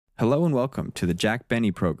Hello and welcome to the Jack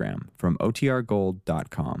Benny program from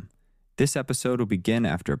OTRGold.com. This episode will begin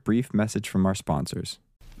after a brief message from our sponsors.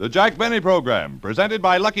 The Jack Benny program, presented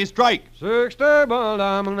by Lucky Strike. Scientific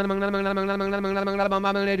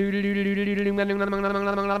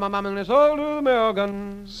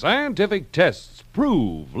tests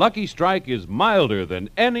prove Lucky Strike is milder than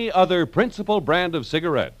any other principal brand of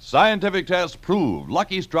cigarettes. Scientific tests prove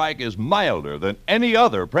Lucky Strike is milder than any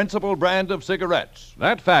other principal brand of cigarettes.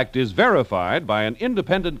 That fact is verified by an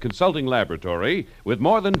independent consulting laboratory with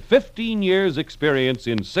more than 15 years' experience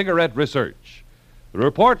in cigarette research. The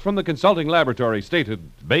report from the consulting laboratory stated,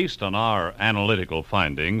 based on our analytical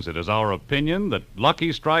findings, it is our opinion that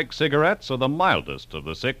Lucky Strike cigarettes are the mildest of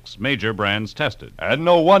the 6 major brands tested. And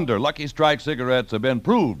no wonder Lucky Strike cigarettes have been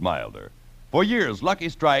proved milder. For years, Lucky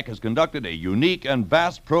Strike has conducted a unique and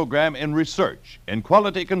vast program in research, in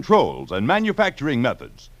quality controls, and manufacturing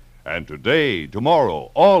methods. And today,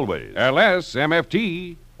 tomorrow, always,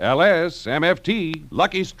 LSMFT, LSMFT.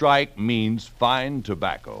 Lucky Strike means fine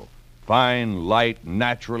tobacco. Fine, light,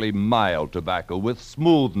 naturally mild tobacco with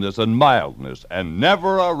smoothness and mildness, and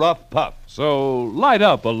never a rough puff. So light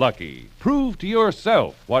up a Lucky. Prove to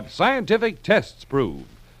yourself what scientific tests prove.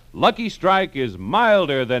 Lucky Strike is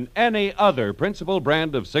milder than any other principal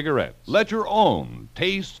brand of cigarettes. Let your own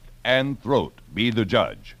taste and throat be the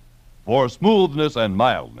judge. For smoothness and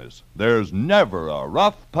mildness, there's never a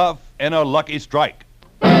rough puff in a Lucky Strike.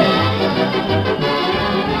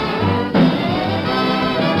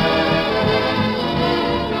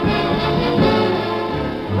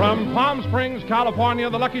 From Palm Springs, California,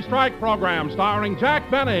 the Lucky Strike program, starring Jack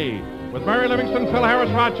Benny, with Mary Livingston, Phil Harris,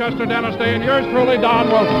 Rochester, Dennis Day, and yours truly, Don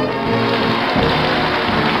Wilson.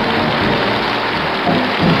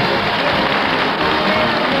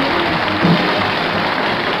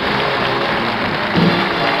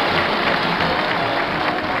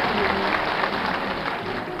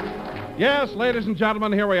 Yes, ladies and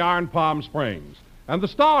gentlemen, here we are in Palm Springs. And the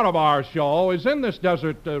star of our show is in this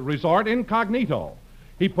desert resort incognito.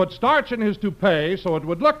 He put starch in his toupee so it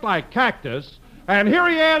would look like cactus. And here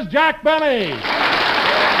he is, Jack Benny.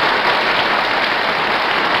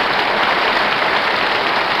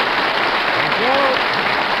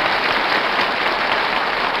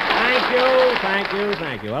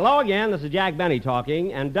 Thank you. Hello again, this is Jack Benny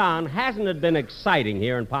talking. And Don, hasn't it been exciting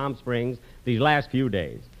here in Palm Springs these last few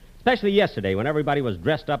days? Especially yesterday when everybody was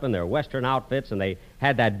dressed up in their Western outfits and they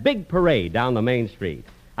had that big parade down the main street.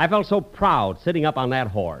 I felt so proud sitting up on that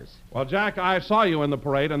horse. Well, Jack, I saw you in the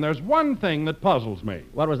parade, and there's one thing that puzzles me.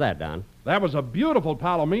 What was that, Don? That was a beautiful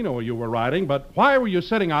Palomino you were riding, but why were you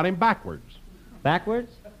sitting on him backwards?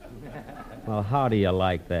 Backwards? Well, how do you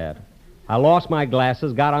like that? I lost my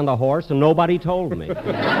glasses, got on the horse, and nobody told me. Isn't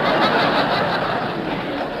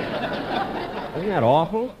that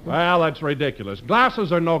awful? Well, that's ridiculous.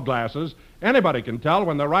 Glasses or no glasses, anybody can tell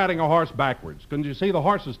when they're riding a horse backwards. Couldn't you see the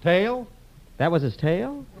horse's tail? That was his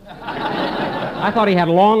tail? I thought he had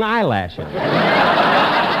long eyelashes.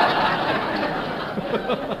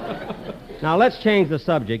 Now, let's change the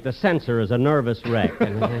subject. The censor is a nervous wreck.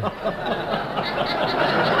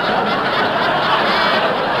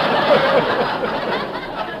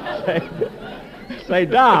 Say,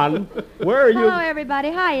 Don, where are you? Hello, everybody.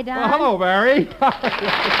 Hiya, Don. Well, hello, Barry.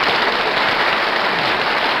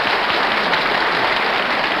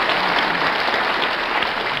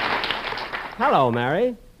 Hello,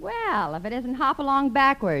 Mary. Well, if it isn't hop along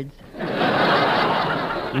backwards.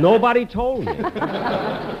 Nobody told me.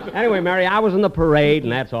 Anyway, Mary, I was in the parade,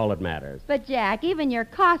 and that's all that matters. But, Jack, even your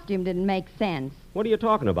costume didn't make sense. What are you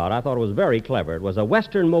talking about? I thought it was very clever. It was a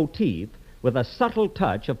Western motif with a subtle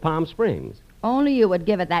touch of Palm Springs. Only you would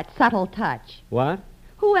give it that subtle touch. What?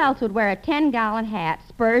 Who else would wear a 10-gallon hat,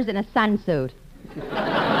 spurs, and a sunsuit?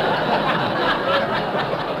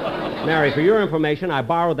 Mary, for your information, I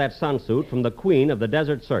borrowed that sunsuit from the queen of the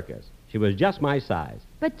desert circus. She was just my size.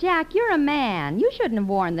 But, Jack, you're a man. You shouldn't have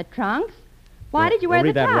worn the trunks. Why did you wear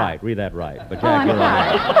the top? Read that right. But, Jack, I'm you're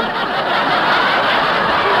sorry.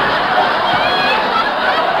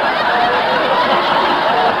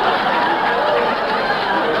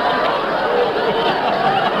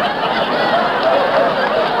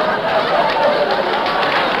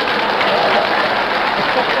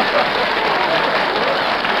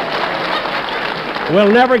 We'll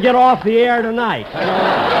never get off the air tonight.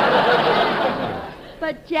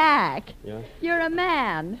 But, Jack, Yeah? you're a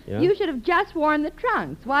man. Yeah? You should have just worn the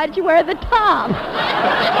trunks. Why did you wear the top? Why'd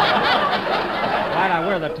I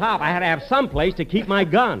wear the top? I had to have some place to keep my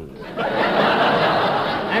guns.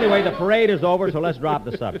 Anyway, the parade is over, so let's drop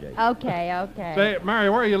the subject. Okay. Say, Mary,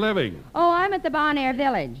 where are you living? Oh, I'm at the Bon Air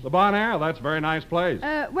Village. The Bon Air? That's a very nice place.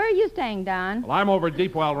 Where are you staying, Don? Well, I'm over at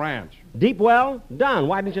Deepwell Ranch. Deepwell? Don,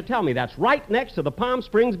 why didn't you tell me? That's right next to the Palm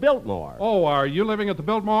Springs Biltmore. Oh, are you living at the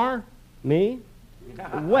Biltmore? Me?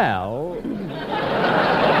 Well,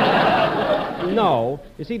 no.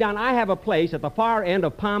 You see, Don, I have a place at the far end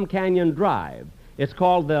of Palm Canyon Drive. It's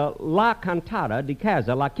called the La Cantada de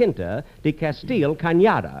Casa La Quinta de Castile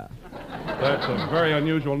Cañada. That's a very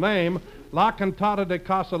unusual name. La Cantada de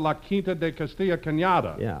Casa La Quinta de Castilla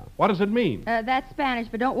Cañada. Yeah. What does it mean? That's Spanish,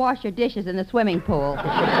 but don't wash your dishes in the swimming pool.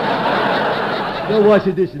 Don't wash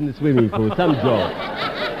the dish in the swimming pool. Some joke.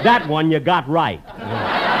 That one you got right.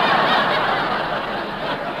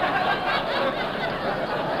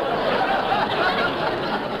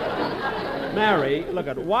 Mary, look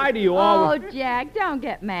at, why do you always... Oh, Jack, don't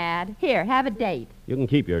get mad. Here, have a date. You can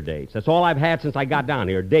keep your dates. That's all I've had since I got down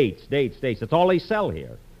here. Dates. That's all they sell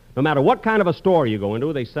here. No matter what kind of a store you go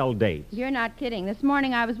into, they sell dates. You're not kidding. This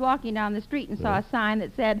morning I was walking down the street and saw a sign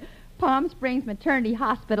that said, Palm Springs Maternity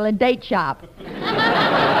Hospital and Date Shop.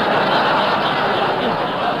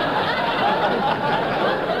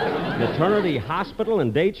 Maternity hospital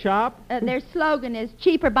and date shop? Their slogan is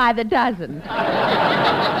cheaper by the dozen.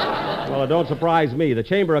 Well, it don't surprise me. The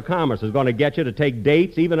Chamber of Commerce is going to get you to take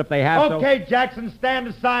dates, even if they have Okay, Jackson, stand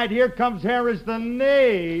aside. Here comes Harris, the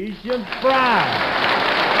nation's pride.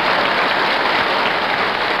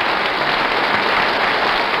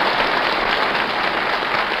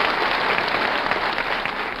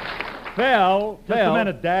 Phil. Just a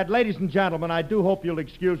minute, Dad. Ladies and gentlemen, I do hope you'll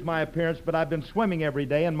excuse my appearance, but I've been swimming every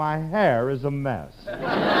day and my hair is a mess.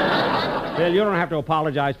 Phil, you don't have to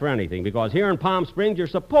apologize for anything, because here in Palm Springs, you're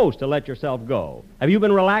supposed to let yourself go. Have you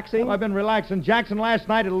been relaxing? I've been relaxing. Jackson, last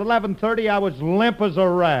night at 11:30, I was limp as a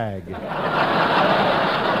rag.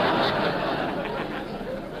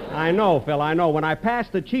 I know, Phil, I know. When I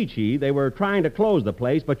passed the Chi-Chi, they were trying to close the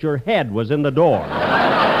place, but your head was in the door.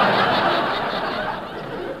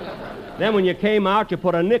 Then when you came out, you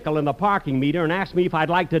put a nickel in the parking meter and asked me if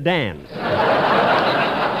I'd like to dance.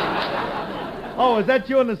 Oh, is that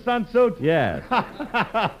you in the sunsuit? Yes.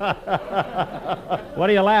 What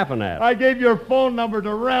are you laughing at? I gave your phone number to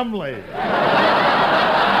Remley.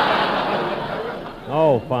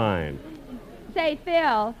 Oh, fine. Say,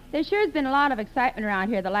 Phil, there sure has been a lot of excitement around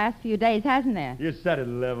here the last few days, hasn't there? You said it,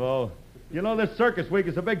 Livo. You know, this circus week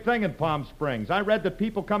is a big thing in Palm Springs. I read that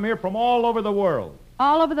people come here from all over the world.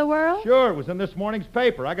 All over the world? Sure, it was in this morning's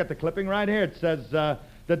paper. I got the clipping right here. It says that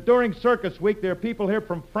during circus week, there are people here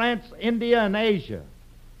from France, India, and Asia.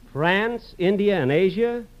 France, India, and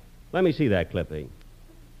Asia? Let me see that clipping.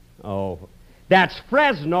 Oh, that's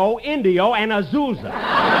Fresno, Indio, and Azusa.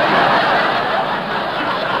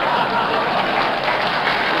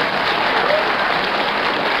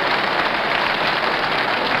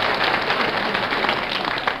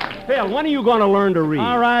 Phil, when are you going to learn to read?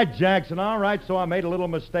 All right, Jackson, all right, so I made a little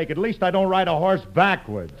mistake. At least I don't ride a horse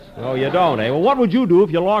backwards. Oh, you don't, eh? Well, what would you do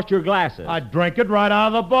if you lost your glasses? I'd drink it right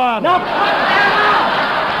out of the bottle. No, put them out!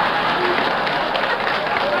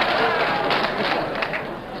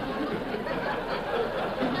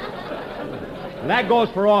 And that goes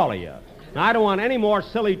for all of you. Now, I don't want any more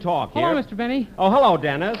silly talk here. Hello, Mr. Benny. Oh, hello,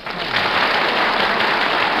 Dennis.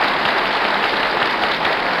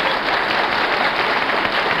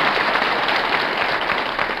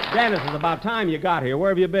 Dennis, it's about time you got here.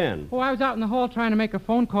 Where have you been? Oh, I was out in the hall trying to make a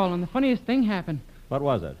phone call, and the funniest thing happened. What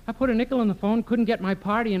was it? I put a nickel in the phone, couldn't get my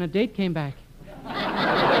party, and a date came back.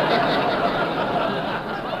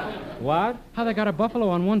 What? How they got a buffalo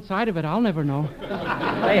on one side of it, I'll never know.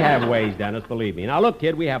 They have ways, Dennis, believe me. Now, look,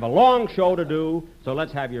 kid, we have a long show to do, so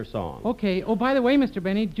let's have your song. Okay. Oh, by the way, Mr.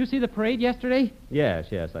 Benny, did you see the parade yesterday? Yes,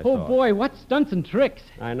 I saw Oh, boy, what stunts and tricks.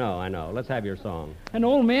 I know. Let's have your song. An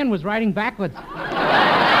old man was riding backwards.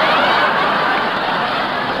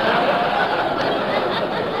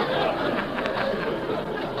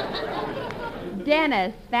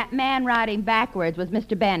 Dennis, that man riding backwards was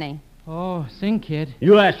Mr. Benny. Oh, sing, kid.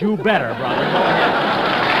 Yes, you better, brother. Go ahead.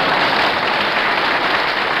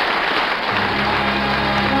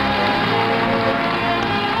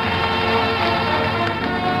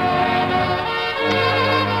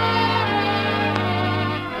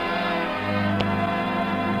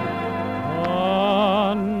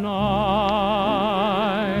 The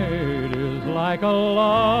night is like a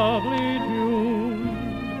lovely June.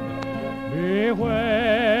 Beware,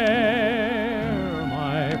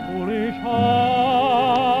 my foolish heart,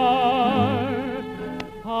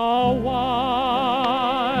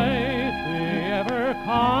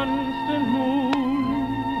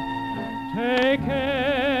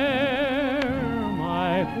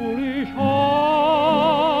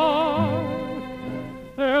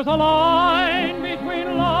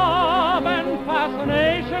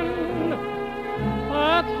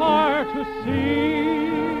 are to see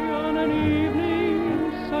on an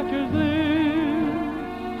evening such as this,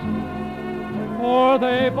 for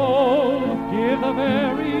they both give the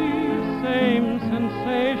very same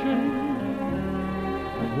sensation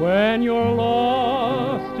when you're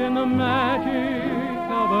lost in the magic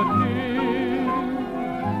of a kiss.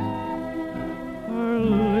 Her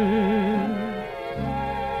lips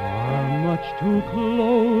are much too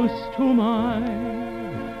close to mine.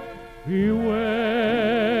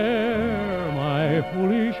 Beware, my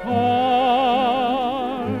foolish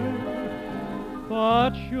heart.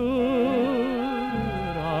 But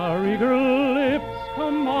should our eager lips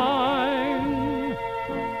combine,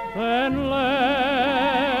 then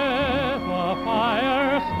let the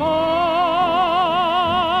fire start.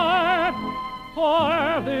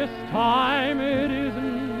 For this time it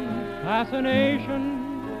isn't fascination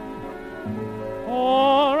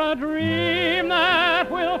or a dream that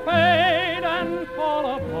will fade and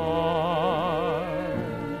fall apart.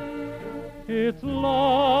 It's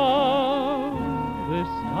love, this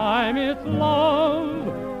time it's love,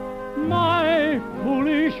 my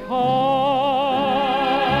foolish heart.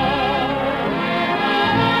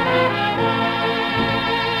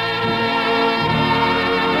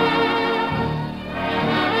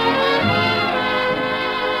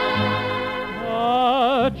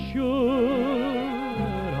 But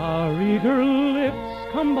should our eager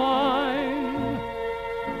lips combine,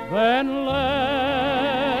 then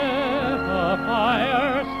let the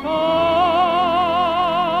fire start.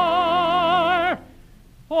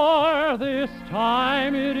 For this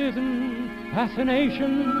time it isn't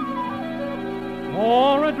fascination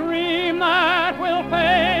or a dream that will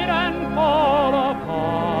fade and fall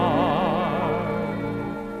apart.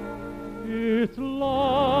 It's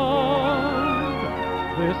love,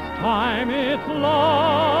 this time it's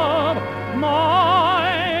love,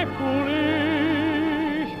 my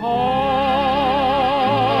foolish heart.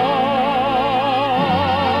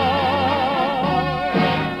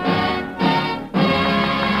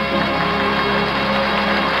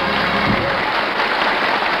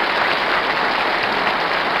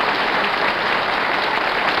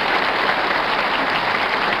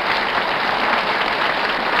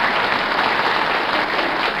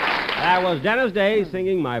 That was Dennis Day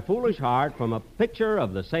singing My Foolish Heart from a picture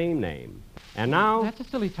of the same name. And now... That's a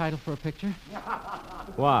silly title for a picture.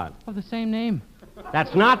 What? Of the same name.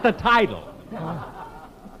 That's not the title.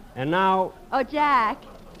 And now... Oh, Jack,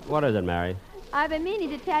 What is it, Mary? I've been meaning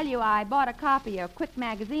to tell you I bought a copy of Quick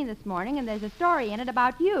Magazine this morning, and there's a story in it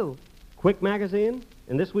about you. Quick Magazine?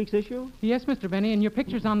 In this week's issue? Yes, Mr. Benny, and your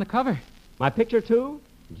picture's on the cover. My picture, too?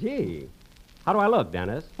 Gee. How do I look,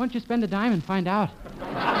 Dennis? Why don't you spend a dime and find out?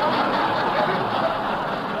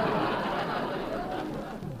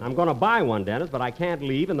 I'm going to buy one, Dennis, but I can't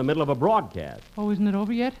leave in the middle of a broadcast. Oh, isn't it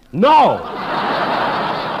over yet? No!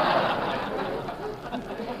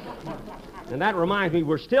 And that reminds me,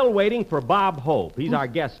 we're still waiting for Bob Hope. He's our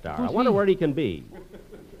guest star. I wonder where he can be.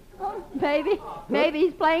 Oh, maybe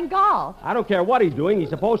he's playing golf. I don't care what he's doing. He's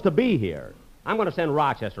supposed to be here. I'm going to send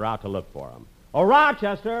Rochester out to look for him. Oh,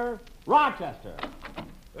 Rochester! Rochester!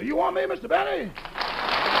 You want me, Mr. Benny?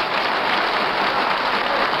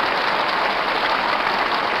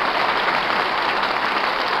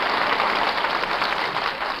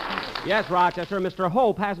 Yes, Rochester. Mr.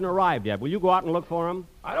 Hope hasn't arrived yet. Will you go out and look for him?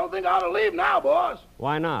 I don't think I ought to leave now, boss.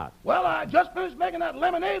 Why not? Well, I just finished making that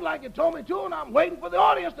lemonade like you told me to, and I'm waiting for the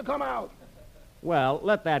audience to come out. Well,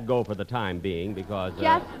 let that go for the time being, because...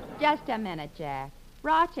 Just a minute, Jack.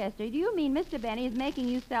 Rochester, do you mean Mr. Benny is making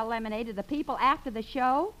you sell lemonade to the people after the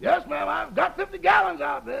show? Yes, ma'am. I've got 50 gallons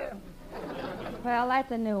out there. Well,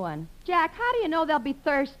 that's a new one. Jack, how do you know they'll be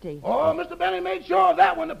thirsty? Oh, Mr. Benny made sure of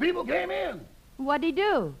that when the people came in. What'd he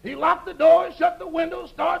do? He locked the doors, shut the windows,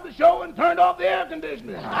 started the show, and turned off the air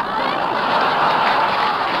conditioning.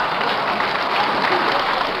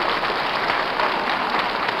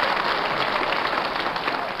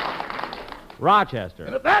 Rochester.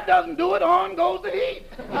 And if that doesn't do it, on goes the heat.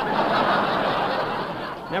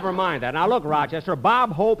 Never mind that. Now, look, Rochester,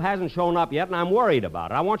 Bob Hope hasn't shown up yet, and I'm worried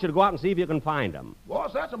about it. I want you to go out and see if you can find him.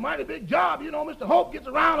 Boss, that's a mighty big job. You know, Mr. Hope gets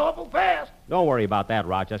around awful fast. Don't worry about that,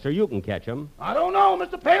 Rochester. You can catch him. I don't know.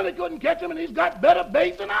 Mr. Paley couldn't catch him, and he's got better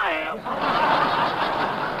bait than I have.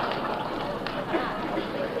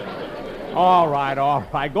 All right.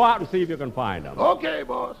 Go out and see if you can find him. Okay,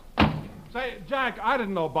 boss. Say, Jack, I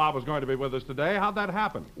didn't know Bob was going to be with us today. How'd that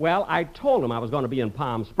happen? Well, I told him I was going to be in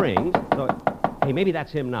Palm Springs, so... Hey, maybe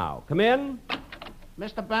that's him now. Come in.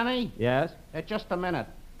 Mr. Benny? Yes? Just a minute.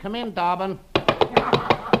 Come in, Dobbin.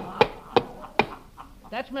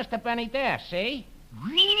 That's Mr. Benny there, see?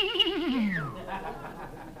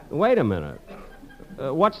 Wait a minute.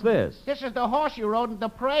 What's this? This is the horse you rode in the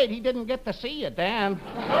parade. He didn't get to see you, Dan.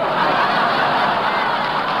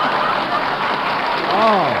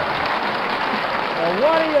 Oh. Well,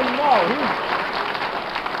 what do you know?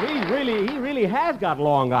 He really has got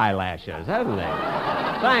long eyelashes, hasn't he?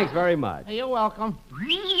 Thanks very much. You're welcome.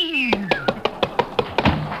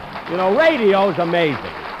 You know, radio's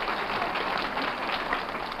amazing.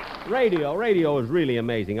 Radio is really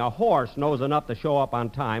amazing. A horse knows enough to show up on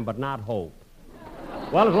time, but not hope.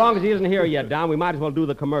 Well, as long as he isn't here yet, Don, we might as well do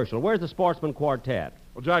the commercial. Where's the Sportsman Quartet?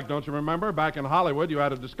 Well, Jack, don't you remember? Back in Hollywood, you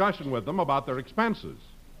had a discussion with them about their expenses.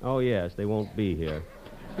 Oh, yes, they won't be here.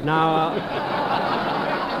 Now,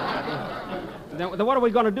 then what are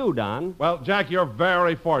we going to do, Don? Well, Jack, you're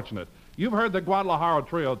very fortunate. You've heard the Guadalajara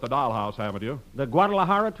Trio at the Dollhouse, haven't you? The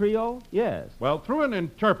Guadalajara Trio? Yes. Well, through an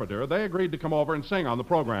interpreter, they agreed to come over and sing on the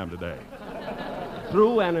program today.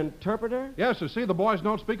 Through an interpreter? Yes, you see, the boys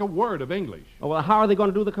don't speak a word of English. Oh, well, how are they going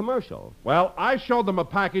to do the commercial? Well, I showed them a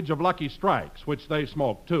package of Lucky Strikes, which they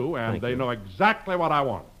smoke, too, and they know exactly what I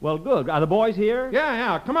want. Well, good. Are the boys here?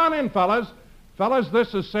 Yeah. Come on in, fellas. Fellas,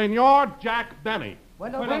 this is Senor Jack Benny.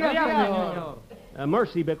 Buenos días, señor.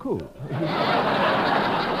 Merci beaucoup.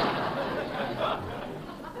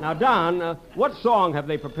 Now, Don, what song have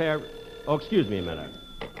they prepared? Oh, excuse me a minute.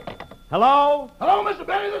 Hello? Hello, Mr.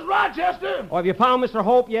 Benny. This is Rochester. Oh, have you found Mr.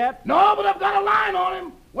 Hope yet? No, but I've got a line on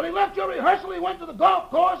him. When he left your rehearsal, he went to the golf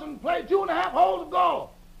course and played 2.5 holes of golf.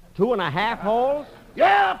 2.5 holes?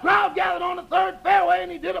 Yeah, a crowd gathered on the third fairway,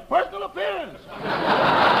 and he did a personal appearance.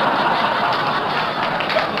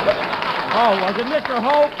 Oh, well, did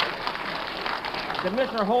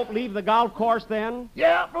Mr. Hope leave the golf course then?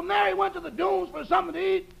 Yeah, from there he went to the dunes for something to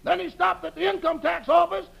eat. Then he stopped at the income tax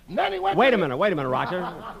office, and then he went Wait a minute, Roger.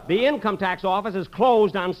 The income tax office is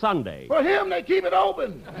closed on Sunday. For him, they keep it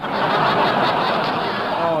open.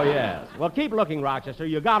 Oh, yes. Well, keep looking, Rochester.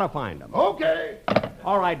 You got to find them. Okay.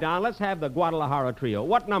 All right, Don, let's have the Guadalajara Trio.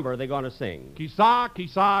 What number are they going to sing? Quizá,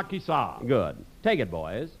 quizá, quizá. Good. Take it,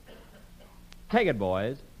 boys.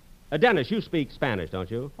 Dennis, you speak Spanish, don't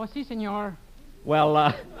you? Oh, sí, señor. Well,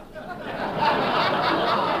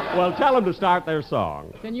 well, tell them to start their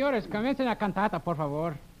song. Señores, comiencen la cantata, por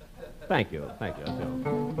favor. Thank you.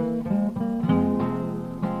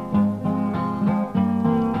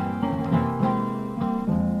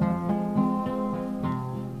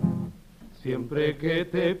 Siempre que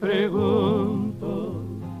te pregunto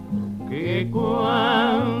que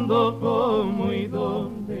cuándo, cómo y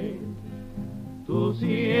dónde, tú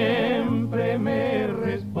siempre me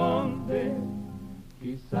respondes,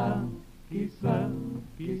 quizá.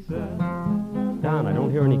 Don, I don't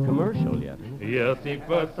hear any commercial yet. Y así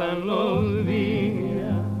pasan los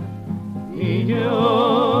días y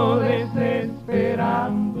yo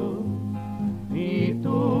desesperando, y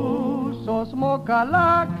tú sos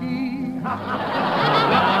mocalaqui,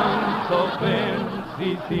 tanto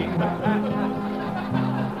persistir.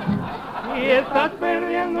 Y estás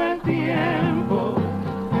perdiendo el tiempo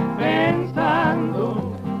pensando,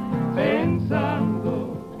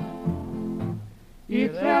 y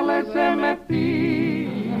se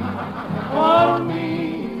metí por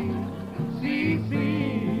mí, sí.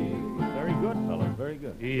 Very good, fellas, very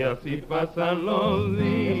good. Y así pasan los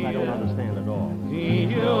días. Yes, I don't understand at all. Y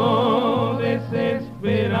yo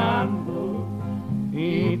desesperando,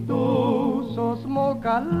 y tú sos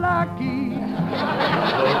mocalaqui,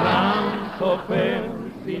 ranzo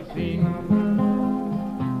persistir.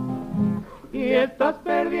 Y estás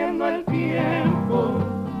perdiendo el tiempo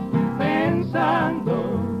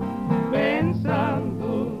pensando.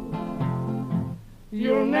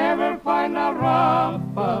 You'll never find a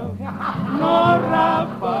Rafa, no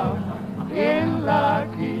Rafa, in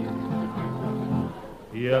Lucky.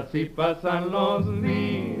 Y así pasan los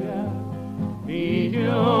días, y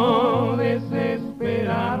yo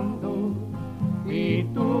desesperando, y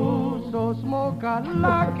tú sos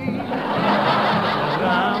mocalaqui,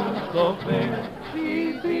 ranzo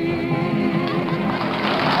persistir.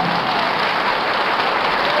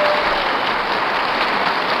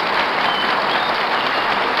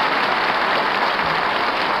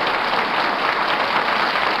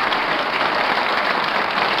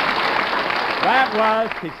 That was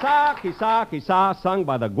Quizá, Quizá, Quizá, sung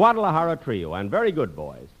by the Guadalajara Trio, and very good,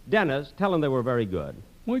 boys. Dennis, tell them they were very good.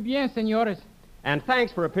 Muy bien, señores. And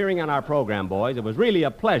thanks for appearing on our program, boys. It was really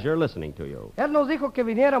a pleasure listening to you. Él nos dijo que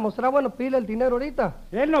viniéramos. ¿Será bueno pedirle el dinero ahorita?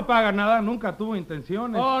 Él no paga nada, nunca tuvo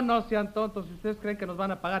intenciones. Oh, no sean tontos. Si ustedes creen que nos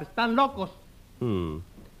van a pagar, están locos.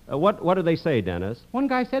 What did they say, Dennis? One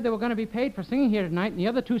guy said they were going to be paid for singing here tonight, and the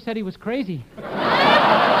other two said he was crazy.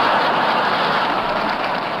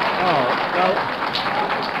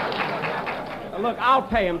 Look, I'll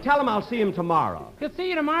pay him. Tell him I'll see him tomorrow. Good see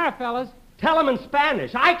you tomorrow, fellas. Tell him in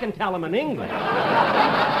Spanish. I can tell him in English.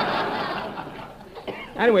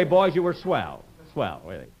 Anyway, boys, you were swell. Swell,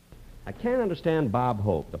 really. I can't understand Bob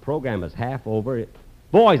Hope. The program is half over.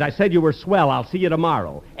 Boys, I said you were swell. I'll see you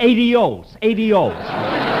tomorrow. Adios. Adios.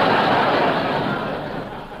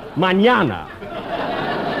 Mañana.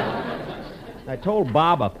 I told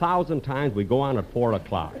Bob 1,000 times we go on at 4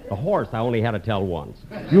 o'clock. The horse I only had to tell once.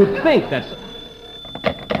 You'd think that's...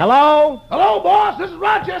 Hello? Hello, boss. This is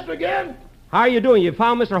Rochester again. How are you doing? You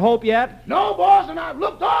found Mr. Hope yet? No, boss, and I've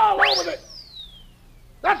looked all over the...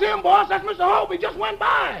 That's him, boss. That's Mr. Hope. He just went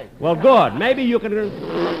by. Well, good. Maybe you can...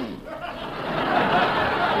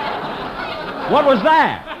 What was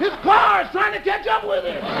that? His car is trying to catch up with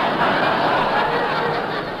him.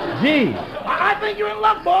 Gee. I think you're in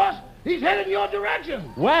luck, boss. He's headed in your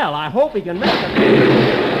direction. Well, I hope he can make it.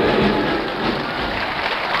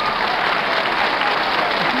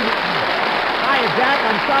 Hiya, Jack.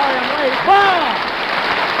 I'm sorry I'm late. Bob!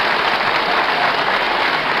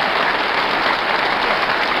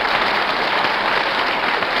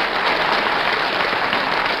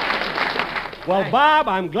 Well, Bob,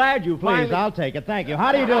 I'm glad you finally... Please, I'll take it. Thank you.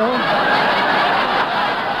 How do you do?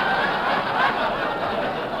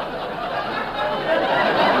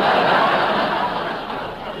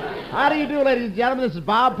 How do you do, ladies and gentlemen? This is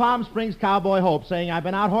Bob Palm Springs Cowboy Hope saying I've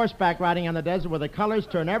been out horseback riding on the desert where the colors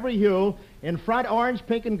turn every hue, in front orange,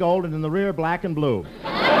 pink, and gold, and in the rear black and blue.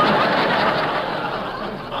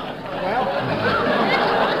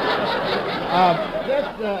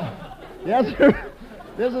 Yes, sir.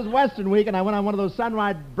 This is Western Week, and I went on one of those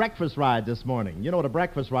sunrise breakfast rides this morning. You know what a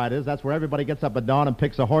breakfast ride is? That's where everybody gets up at dawn and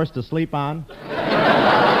picks a horse to sleep on.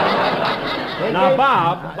 Now,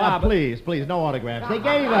 Bob... Please, no autographs. They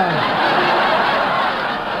gave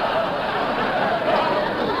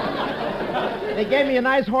They gave me a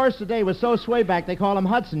nice horse today. He was so swayback, they call him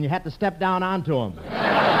Hudson. You had to step down onto him.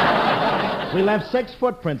 We left 6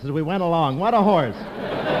 footprints as we went along. What a horse.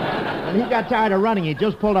 When he got tired of running, he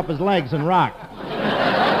just pulled up his legs and rocked.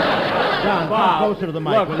 John, come closer to the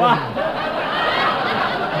mic. Look, Bob.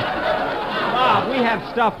 Bob, we have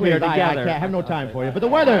stuff here together. I have no time for you. But the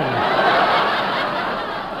weather...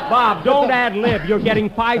 Bob, don't ad-lib. You're getting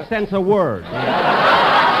 5 cents a word.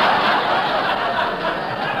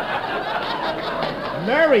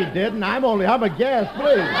 Mary didn't. I'm a guest,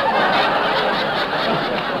 please.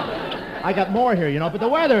 I got more here, you know, but the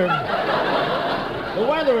weather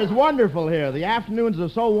is wonderful here. The afternoons are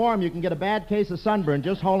so warm you can get a bad case of sunburn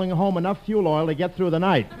just hauling home enough fuel oil to get through the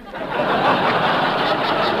night.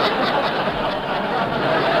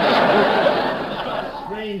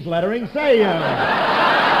 Strange lettering. Say,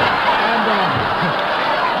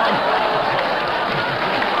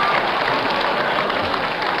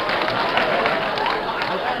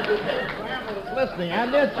 listening,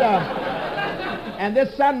 and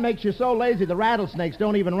this sun makes you so lazy the rattlesnakes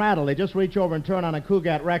don't even rattle. They just reach over and turn on a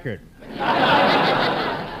Cougat record.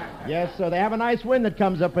 Yes, so they have a nice wind that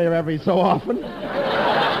comes up here every so often.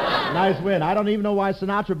 Nice wind. I don't even know why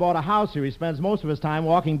Sinatra bought a house here. He spends most of his time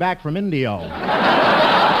walking back from Indio.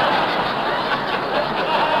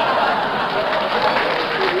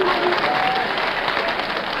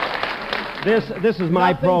 This is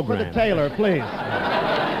my Nothing program. for the tailor, please.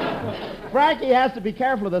 Frankie has to be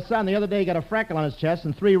careful of the sun. The other day he got a freckle on his chest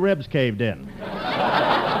and 3 ribs caved in.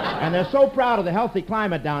 And they're so proud of the healthy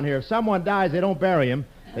climate down here. If someone dies, they don't bury him.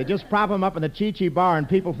 They just prop him up in the Chi-Chi bar and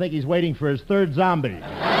people think he's waiting for his 3rd zombie.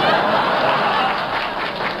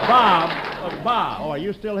 Bob. Oh, are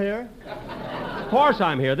you still here? Of course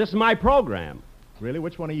I'm here. This is my program. Really?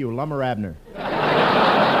 Which one are you, Lum or Abner?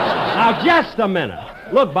 Now, just a minute.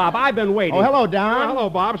 Look, Bob, I've been waiting. Oh, hello, Don. Well, hello,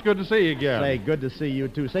 Bob. It's good to see you again. Say, good to see you,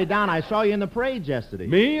 too. Say, Don, I saw you in the parade yesterday.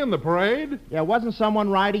 Me in the parade? Yeah, wasn't someone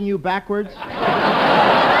riding you backwards?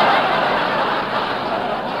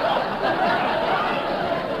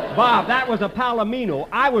 Bob, that was a Palomino.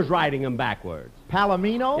 I was riding him backwards.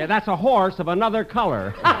 Palomino? Yeah, that's a horse of another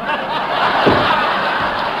color.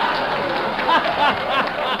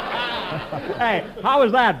 Hey, how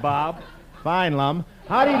was that, Bob? Fine, Lum.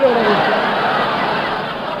 How do you do, ladies and gentlemen?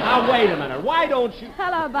 Now, wait a minute. Why don't you...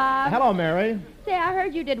 Hello, Bob. Hello, Mary. Say, I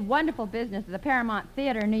heard you did wonderful business at the Paramount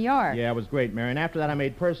Theater in New York. Yeah, it was great, Mary. And after that, I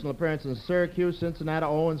made personal appearances in Syracuse, Cincinnati,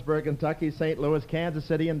 Owensboro, Kentucky, St. Louis, Kansas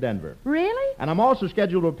City, and Denver. Really? And I'm also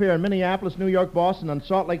scheduled to appear in Minneapolis, New York, Boston, and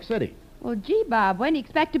Salt Lake City. Well, gee, Bob, when do you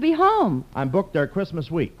expect to be home? I'm booked there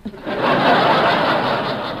Christmas week. Look,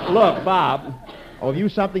 Bob. Oh, have you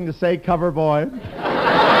something to say, cover boy?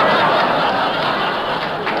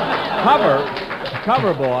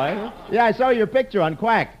 Cover boy? Yeah, I saw your picture on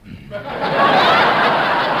Quack.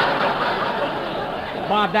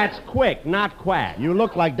 Bob, that's quick, not quack. You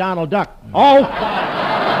look like Donald Duck. Oh,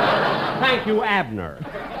 thank you, Abner.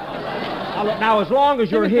 Now, as long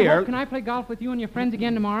as you're Mr. here... Hope, can I play golf with you and your friends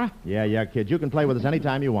again tomorrow? Yeah, kid. You can play with us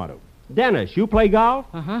anytime you want to. Dennis, you play golf?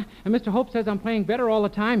 Uh-huh. And Mr. Hope says I'm playing better all the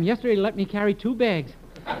time. Yesterday he let me carry 2 bags.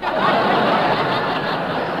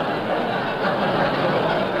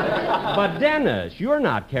 But, Dennis, you're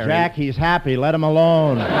not carrying... Jack, he's happy. Let him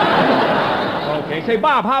alone. Okay, say,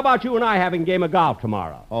 Bob, how about you and I having a game of golf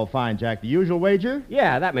tomorrow? Oh, fine, Jack. The usual wager?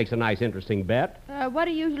 Yeah, that makes a nice, interesting bet. What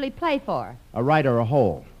do you usually play for? A right or a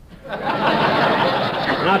hole.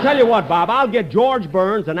 And I'll tell you what, Bob, I'll get George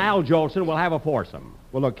Burns and Al Jolson. We'll have a foursome.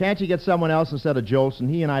 Well, look, can't you get someone else instead of Jolson?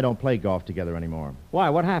 He and I don't play golf together anymore. Why?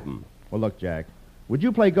 What happened? Well, look, Jack. Would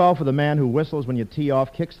you play golf with a man who whistles when you tee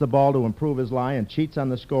off, kicks the ball to improve his lie, and cheats on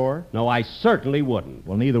the score? No, I certainly wouldn't.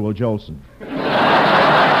 Well, neither will Jolson.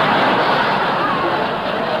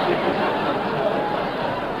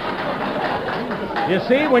 You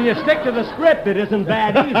see, when you stick to the script, it isn't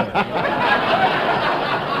bad either.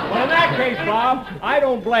 Well, in that case, Bob, I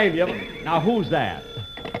don't blame you. Now, who's that?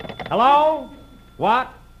 Hello?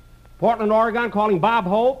 What? Portland, Oregon, calling Bob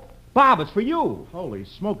Hope? Bob, it's for you. Holy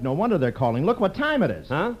smoke, no wonder they're calling. Look what time it is.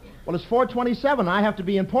 Huh? Well, it's 4:27. I have to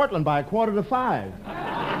be in Portland by 4:45.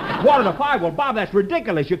 4:45? Well, Bob, that's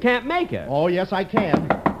ridiculous. You can't make it. Oh, yes, I can.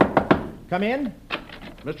 Come in.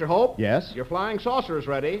 Mr. Hope? Yes? Your flying saucer is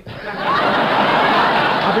ready.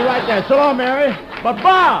 I'll be right there. So long, Mary. But,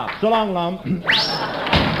 Bob! So long, Lum.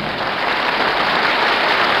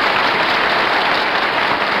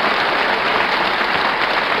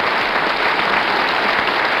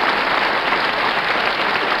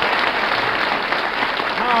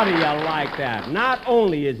 How do you like that? Not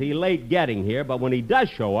only is he late getting here, but when he does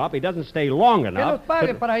show up, he doesn't stay long Que nos enough.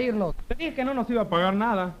 pague para irnos. Te dije que no nos iba a pagar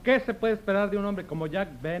nada. ¿Qué se puede esperar de un hombre como Jack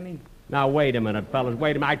Benny? Now, wait a minute, fellas,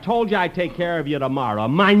 wait a minute. I told you I'd take care of you tomorrow.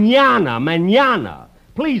 Mañana.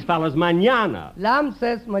 Please, fellas, mañana. Lam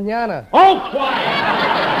says mañana. Oh,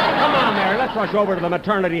 quiet! Come on, Mary, let's rush over to the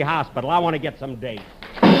maternity hospital. I want to get some dates.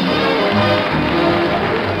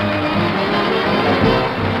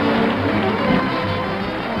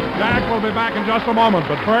 Jack will be back in just a moment,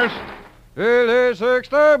 but first... Scientific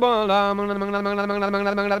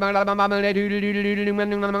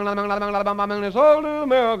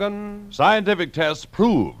tests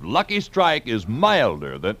prove Lucky Strike is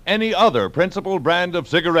milder than any other principal brand of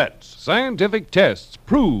cigarettes. Scientific tests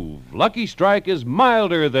prove Lucky Strike is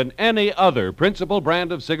milder than any other principal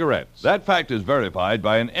brand of cigarettes. That fact is verified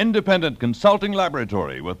by an independent consulting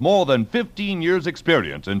laboratory with more than 15 years'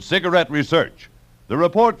 experience in cigarette research. The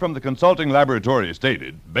report from the consulting laboratory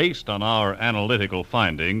stated, Based on our analytical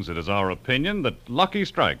findings, it is our opinion that Lucky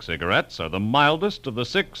Strike cigarettes are the mildest of the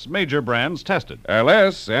 6 major brands tested.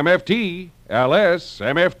 LSMFT.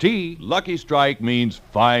 Lucky Strike means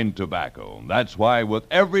fine tobacco. That's why with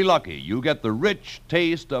every Lucky, you get the rich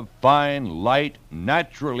taste of fine, light,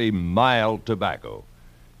 naturally mild tobacco.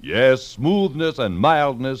 Yes, smoothness and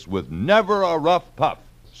mildness with never a rough puff.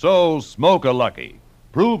 So smoke a Lucky.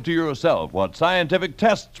 Prove to yourself what scientific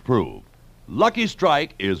tests prove. Lucky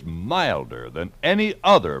Strike is milder than any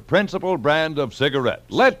other principal brand of cigarettes.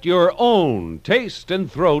 Let your own taste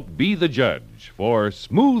and throat be the judge. For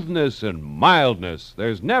smoothness and mildness,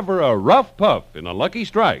 there's never a rough puff in a Lucky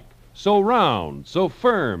Strike. So round, so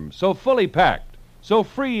firm, so fully packed, so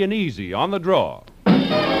free and easy on the draw.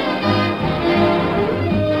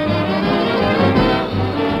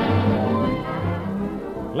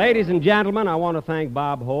 Ladies and gentlemen, I want to thank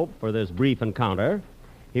Bob Hope for this brief encounter.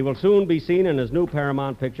 He will soon be seen in his new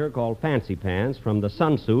Paramount picture called Fancy Pants from the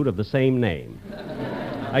sunsuit of the same name.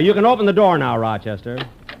 You can open the door now, Rochester.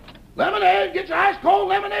 Lemonade. Get your ice-cold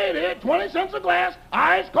lemonade here. 20 cents a glass.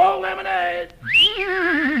 Ice-cold lemonade.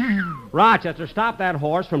 Rochester, stop that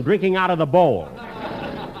horse from drinking out of the bowl.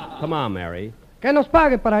 Come on, Mary. Que nos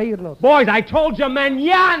pague para irnos. Boys, I told you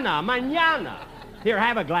mañana. Here,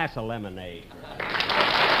 have a glass of lemonade.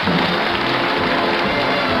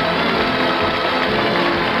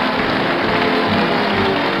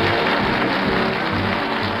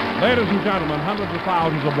 Ladies and gentlemen, hundreds of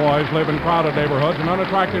thousands of boys live in crowded neighborhoods and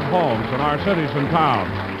unattractive homes in our cities and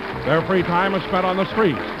towns. Their free time is spent on the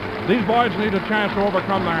streets. These boys need a chance to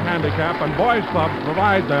overcome their handicap, and boys' clubs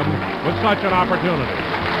provide them with such an opportunity.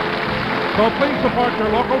 So please support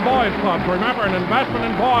your local boys' clubs. Remember, an investment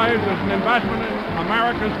in boys is an investment in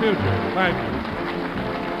America's future. Thank you.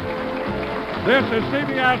 This is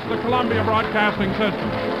CBS, the Columbia Broadcasting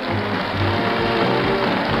System.